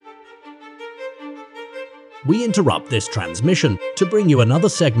we interrupt this transmission to bring you another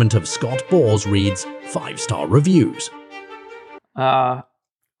segment of Scott Bors Reads 5-Star Reviews. Got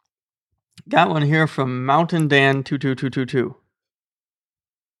one here from Mountain Dan 22222.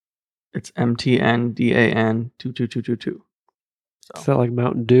 It's MTNDAN 22222. Is that like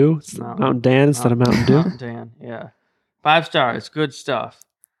Mountain Dew? Mountain Dan instead of Mountain Dew? Mountain Dan, yeah. 5 stars, good stuff.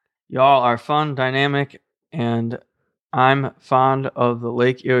 Y'all are fun, dynamic, and I'm fond of the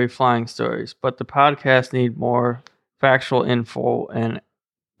Lake Erie flying stories, but the podcast need more factual info and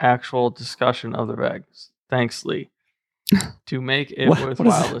actual discussion of the regs. Thanks, Lee. To make it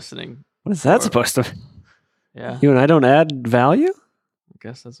worthwhile listening. What is that supposed to be? Yeah. You and I don't add value? I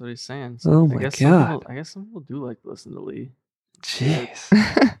guess that's what he's saying. Oh my God. I guess some people do like to listen to Lee. Jeez.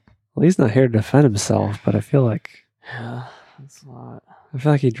 Well, he's not here to defend himself, but I feel like that's a lot. I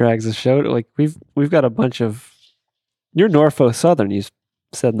feel like he drags the show. Like we've got a bunch of. You're Norfolk Southern. You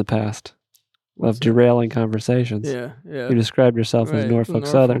said in the past of derailing conversations. Yeah. You described yourself as Norfolk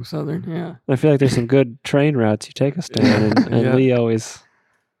Southern. Yeah. I feel like there's some good train routes you take us down, and Lee always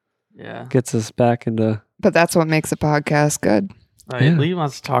gets us back into. But that's what makes a podcast good. Right. Yeah. Lee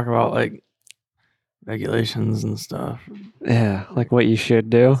wants to talk about like regulations and stuff. Yeah, like what you should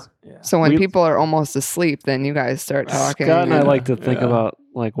do. Yeah. So when people are almost asleep, then you guys start talking. Scott and I like to think about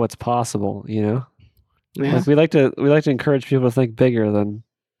like what's possible, you know? Yeah. Like we like to encourage people to think bigger than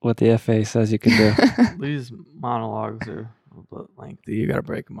what the FAA says you can do. Lee's monologues are a bit lengthy. You got to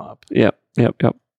break them up. Yep.